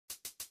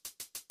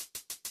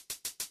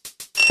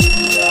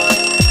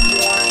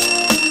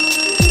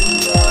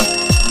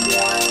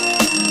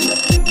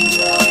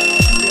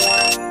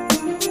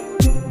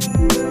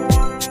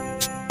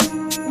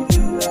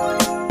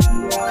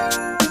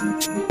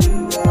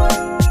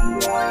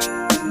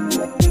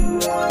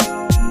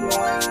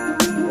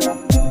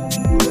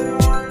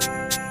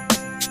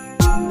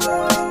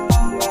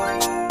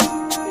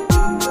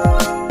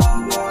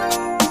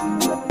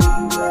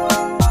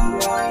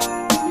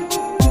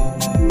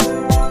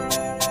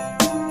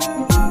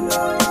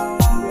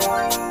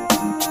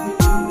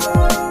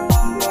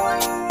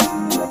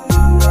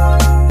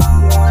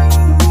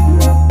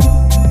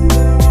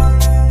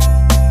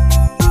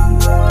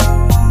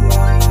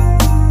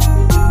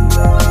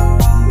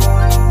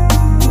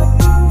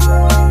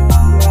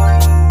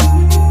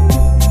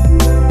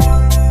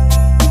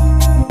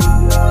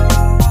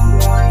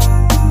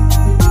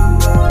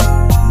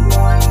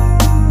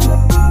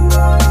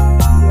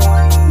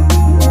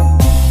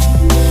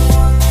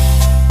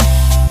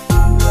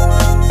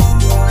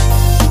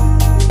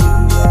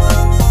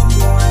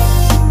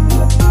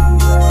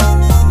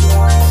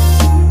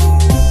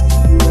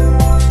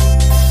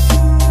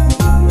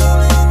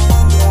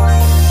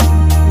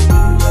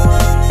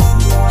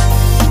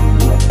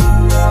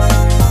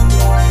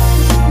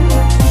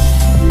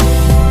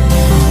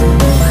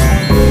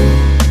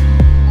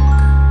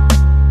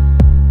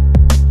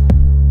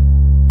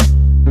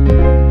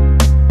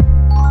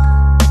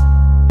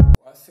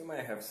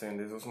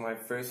my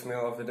first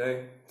meal of the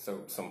day.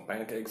 So some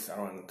pancakes,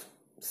 around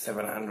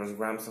 700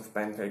 grams of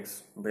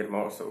pancakes, a bit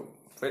more, so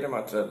pretty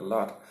much a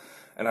lot.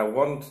 And I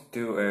won't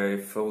do a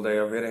full day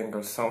of eating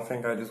or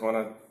something. I just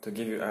wanted to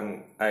give you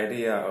an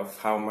idea of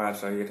how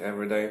much I eat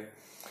every day.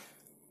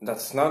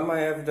 That's not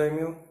my everyday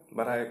meal,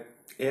 but I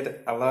eat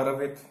a lot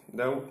of it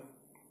though,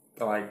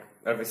 like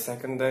every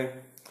second day.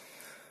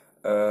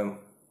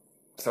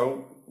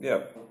 So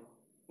yeah,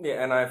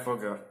 and I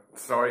forgot.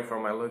 Sorry for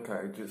my look,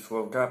 I just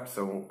woke up,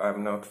 so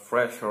I'm not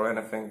fresh or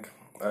anything.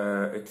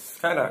 It's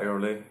kinda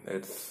early,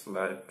 it's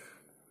like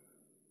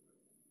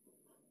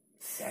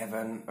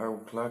 7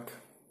 o'clock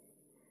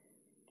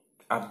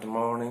at the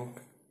morning.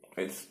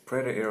 It's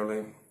pretty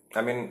early.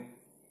 I mean,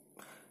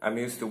 I'm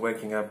used to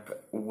waking up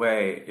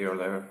way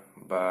earlier,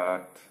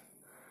 but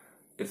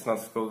it's not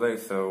school day,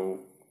 so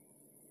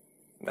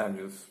I'm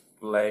just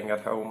laying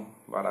at home,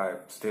 but I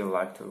still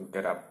like to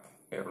get up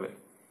early.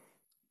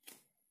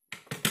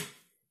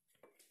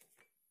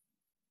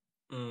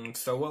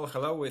 Well,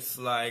 hello, it's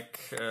like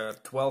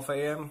 12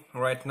 AM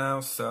right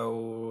now,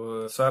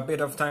 so a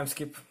bit of time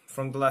skip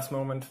from the last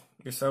moment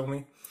you saw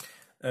me.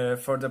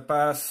 For the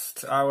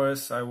past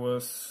hours I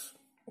was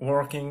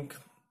working,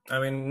 I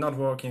mean not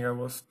working, I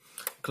was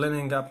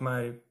cleaning up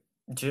my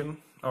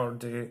gym, or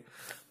the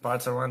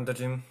parts around the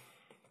gym,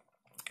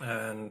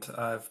 and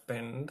I've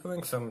been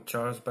doing some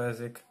chores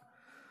basic.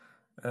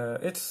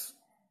 It's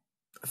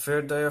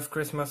third day of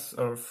Christmas,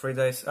 or 3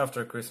 days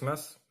after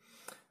Christmas.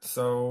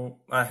 So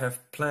I have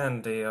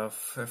plenty of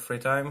free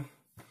time,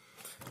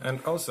 and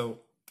also,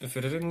 if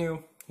you didn't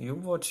know, you're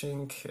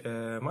watching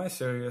my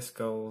series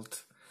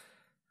called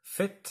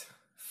Fit,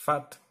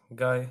 Fat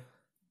Guy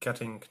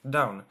Cutting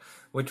Down,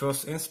 which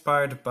was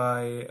inspired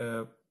by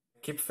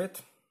Kipp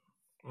Fit.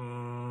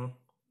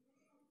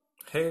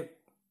 He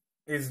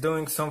is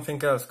doing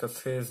something else,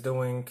 because he is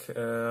doing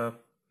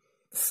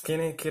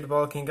skinny kid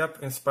bulking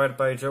up, inspired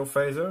by Joe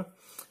Fazer,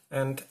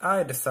 and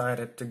I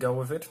decided to go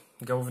with it,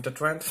 go with the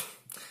trend.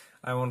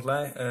 I won't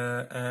lie,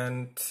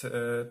 and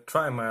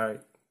try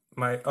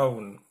my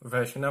own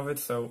version of it.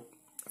 So,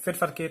 Fit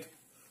Fat Kid,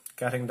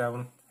 cutting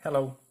down,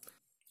 hello.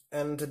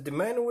 And the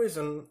main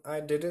reason I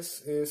did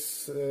this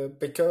is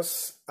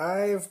because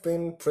I've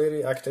been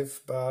pretty active,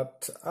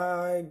 but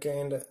I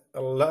gained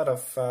a lot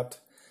of fat.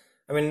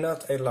 I mean,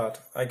 not a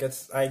lot. I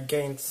guess I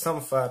gained some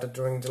fat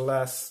during the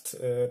last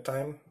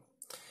time.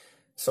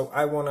 So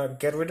I wanna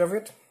get rid of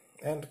it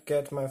and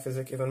get my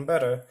physique even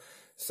better.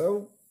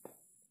 So,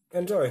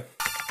 enjoy.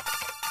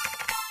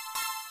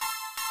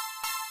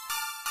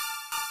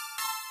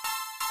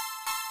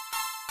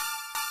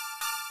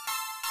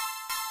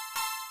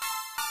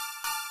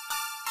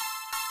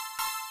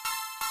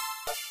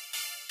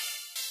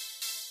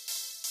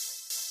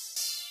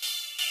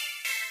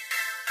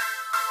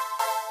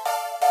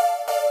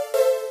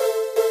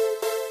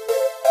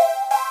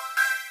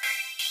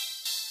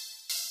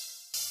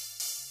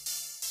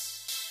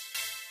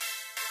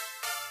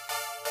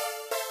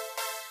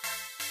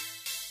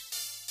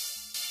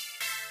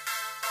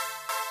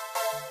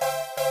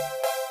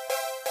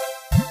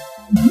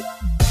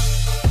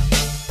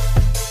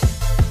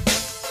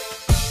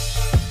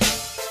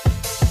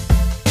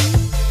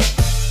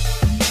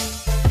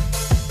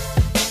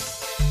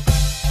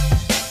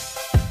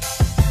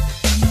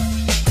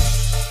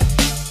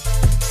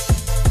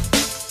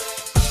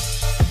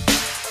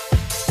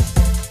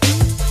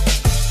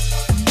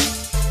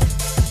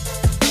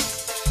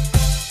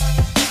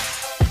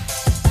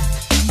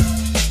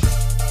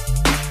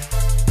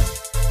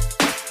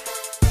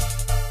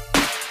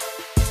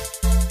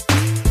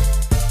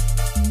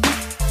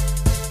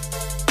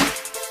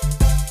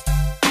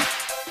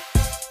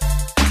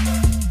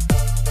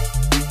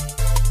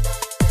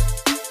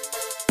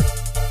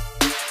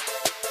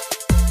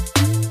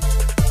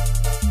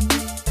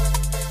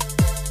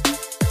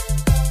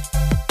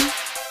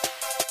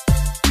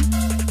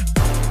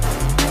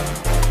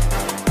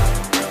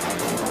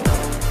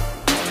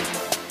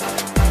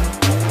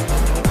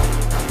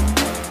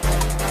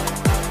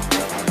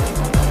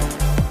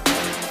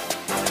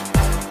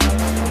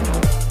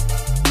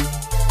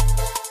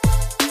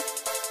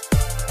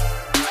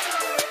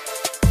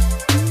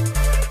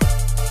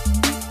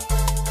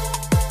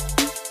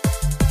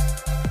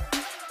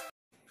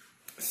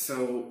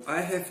 So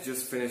I have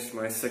just finished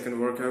my second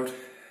workout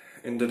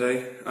in the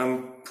day.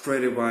 I'm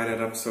pretty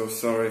winded up, so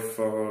sorry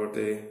for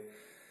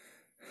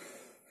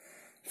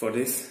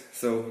this.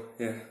 So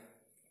yeah,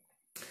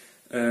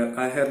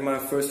 I had my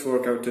first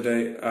workout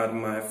today at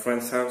my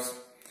friend's house.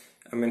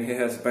 I mean, he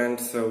has band,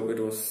 so it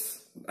was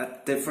a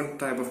different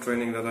type of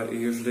training that I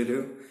usually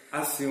do.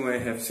 As you may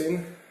have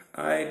seen,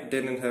 I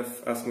didn't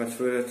have as much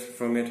footage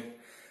from it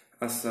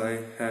as I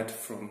had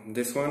from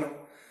this one.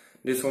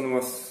 This one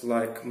was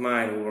like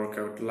my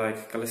workout,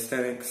 like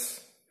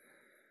calisthenics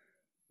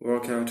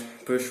workout,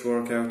 push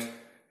workout.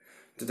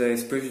 Today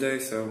is push day,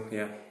 so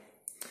yeah.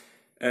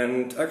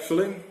 And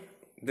actually,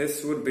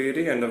 this would be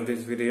the end of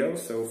this video,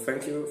 so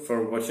thank you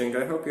for watching.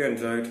 I hope you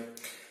enjoyed.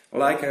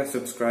 Like and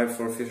subscribe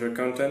for future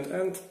content,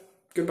 and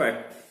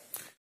goodbye.